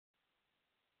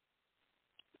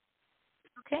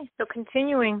Okay, so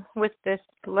continuing with this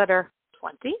letter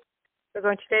 20, we're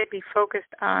going to today be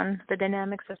focused on the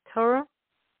dynamics of Torah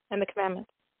and the commandments.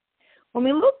 When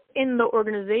we look in the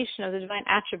organization of the divine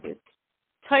attributes,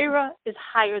 Torah is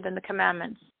higher than the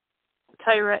commandments.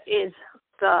 Torah is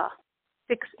the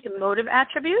 6 emotive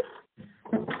attributes,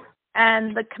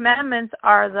 and the commandments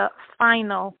are the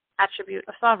final attribute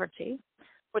of sovereignty,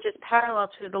 which is parallel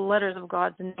to the letters of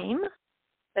God's name.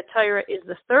 The Torah is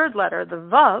the 3rd letter, the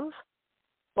Vav,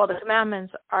 while the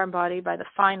commandments are embodied by the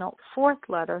final 4th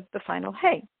letter, the final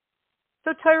Hey.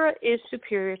 So Torah is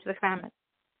superior to the commandments.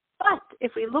 But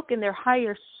if we look in their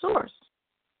higher source,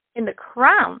 in the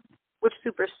crown, which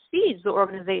supersedes the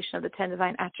organization of the 10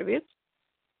 divine attributes,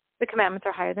 the commandments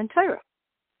are higher than Torah.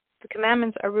 The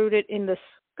commandments are rooted in the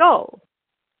skull,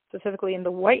 specifically in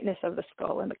the whiteness of the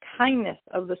skull and the kindness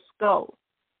of the skull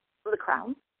of the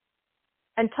crown.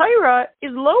 And Torah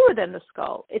is lower than the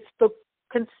skull. It's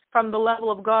from the level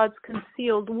of God's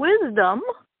concealed wisdom,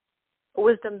 a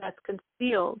wisdom that's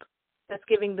concealed, that's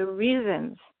giving the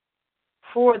reasons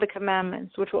for the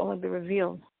commandments, which will only be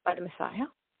revealed by the Messiah.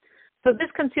 So this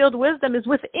concealed wisdom is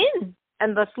within,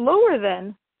 and thus lower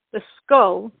than, the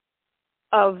skull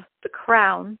of the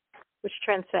crown, which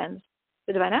transcends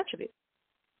the divine attributes.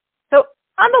 So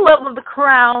on the level of the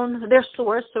crown, their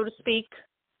source, so to speak,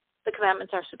 the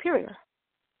commandments are superior.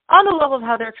 On the level of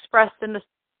how they're expressed in the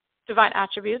divine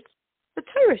attributes, the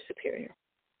Torah is superior.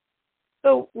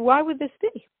 So why would this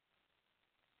be?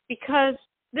 Because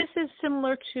this is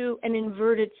similar to an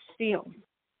inverted seal.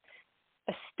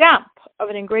 A stamp of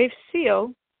an engraved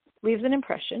seal leaves an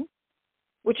impression,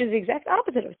 which is the exact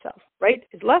opposite of itself. Right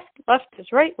is left, left is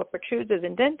right, what protrudes is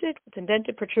indented, what's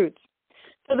indented protrudes.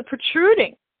 So the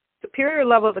protruding, superior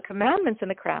level of the commandments in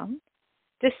the crown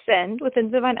descend within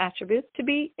the divine attributes to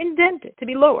be indented, to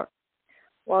be lower,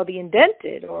 while the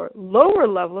indented or lower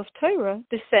level of Torah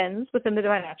descends within the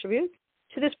divine attributes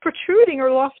to this protruding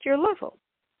or loftier level.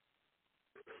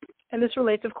 And this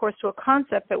relates, of course, to a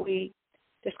concept that we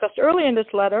discussed earlier in this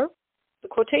letter, the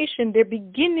quotation, their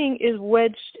beginning is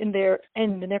wedged in their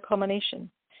end, in their culmination.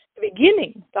 The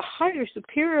beginning, the higher,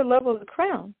 superior level of the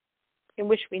crown, in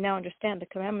which we now understand the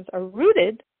commandments are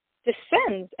rooted,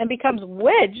 descends and becomes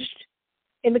wedged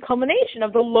in the culmination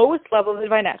of the lowest level of the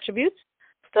divine attributes,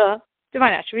 the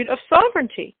divine attribute of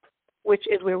sovereignty, which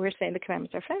is where we're saying the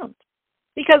commandments are found.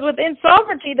 Because within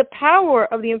sovereignty, the power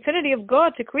of the infinity of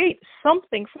God to create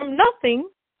something from nothing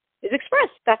is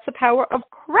expressed. That's the power of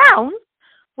crown,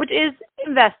 which is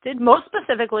invested most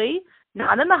specifically,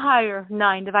 not in the higher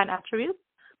 9 divine attributes,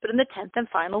 but in the 10th and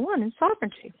final one, in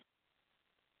sovereignty.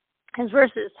 As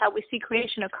versus how we see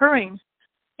creation occurring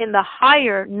in the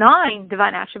higher 9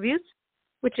 divine attributes,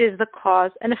 which is the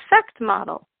cause and effect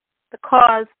model. The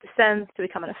cause descends to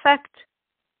become an effect.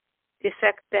 The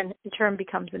effect then in turn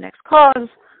becomes the next cause,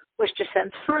 which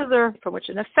descends further, from which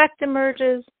an effect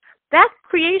emerges. That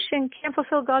creation can't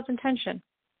fulfill God's intention.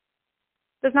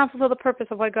 It does not fulfill the purpose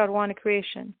of why God wanted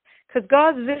creation. Because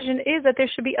God's vision is that there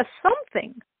should be a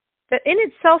something that in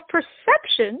its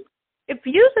self-perception, it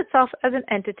views itself as an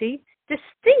entity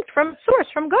distinct from its source,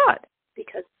 from God.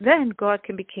 Because then God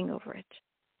can be king over it.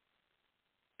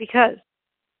 Because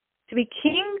to be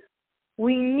king,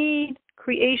 we need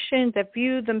creations that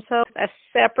view themselves as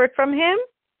separate from Him,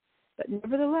 but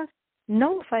nevertheless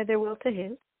nullify their will to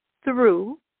His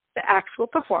through the actual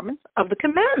performance of the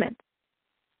commandment.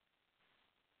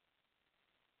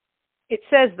 It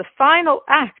says the final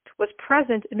act was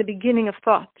present in the beginning of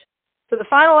thought. So the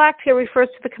final act here refers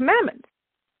to the commandments.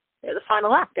 They're the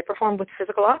final act. They're performed with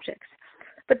physical objects.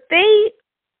 But they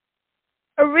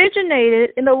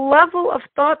originated in a level of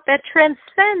thought that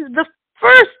transcends the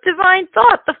first divine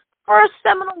thought, the first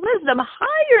seminal wisdom.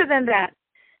 Higher than that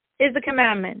is the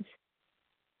commandments.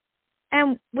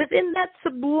 And within that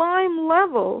sublime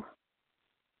level,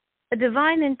 a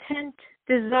divine intent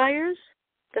desires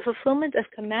the fulfillment of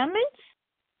commandments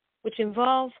which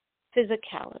involve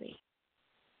physicality.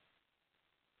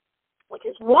 Which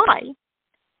is why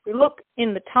we look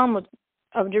in the Talmud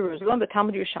of Jerusalem, the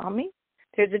Talmud Yerushalmi,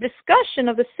 there's a discussion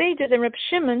of the sages and Reb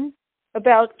Shimon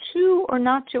about to or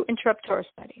not to interrupt Torah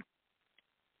study.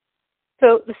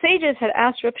 So the sages had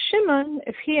asked Reb Shimon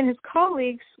if he and his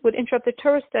colleagues would interrupt the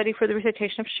Torah study for the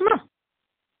recitation of Shema.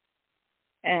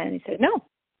 And he said no.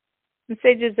 The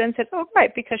sages then said, oh,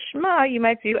 right, because Shema you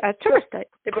might view as Torah study.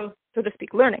 They're both, so to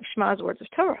speak, learning Shema's words of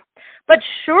Torah. But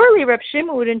surely Reb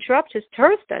Shimon would interrupt his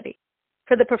Torah study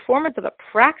for the performance of a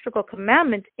practical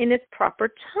commandment in its proper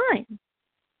time.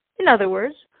 In other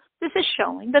words, this is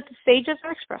showing that the sages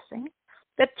are expressing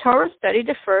that Torah study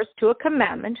defers to a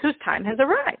commandment whose time has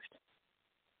arrived.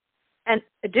 And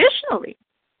additionally,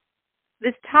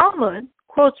 This Talmud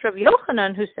quotes Rabbi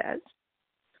Yochanan, who says,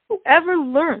 whoever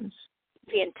learns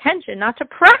the intention not to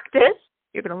practice,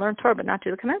 you're going to learn Torah but not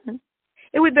do the commandments,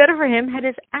 it would be better for him had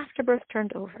his afterbirth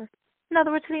turned over. In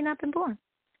other words, had he not been born.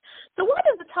 So why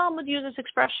does the Talmud use this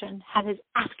expression, had his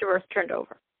afterbirth turned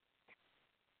over?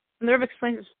 And the Rebbe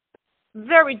explains this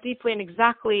very deeply and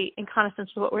exactly in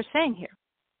consonance with what we're saying here.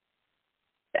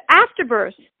 The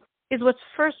afterbirth is what's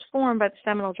first formed by the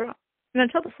seminal drop. And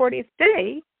until the 40th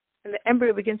day, when the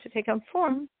embryo begins to take on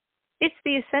form, it's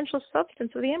the essential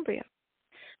substance of the embryo.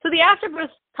 So the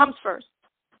afterbirth comes first.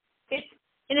 It's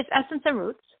in its essence and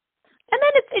roots. And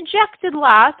then it's ejected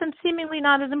last and seemingly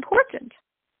not as important.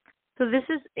 So this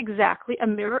is exactly a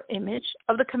mirror image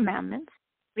of the commandments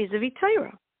vis-a-vis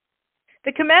Torah.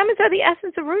 The commandments are the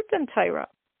essence of roots in Torah.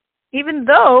 Even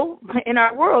though in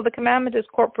our world the commandment is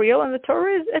corporeal and the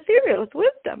Torah is ethereal, it's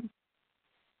wisdom.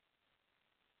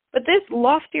 But this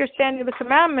loftier standing of the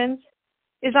commandments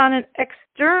is on an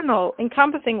external,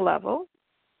 encompassing level,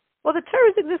 while the Torah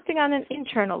is existing on an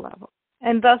internal level,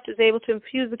 and thus is able to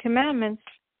infuse the commandments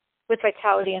with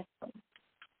vitality and form.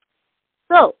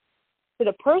 So, should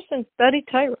a person study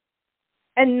Torah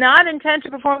and not intend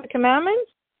to perform the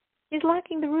commandments, he's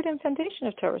lacking the root and foundation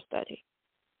of Torah study.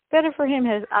 Better for him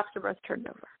had his afterbirth turned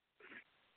over.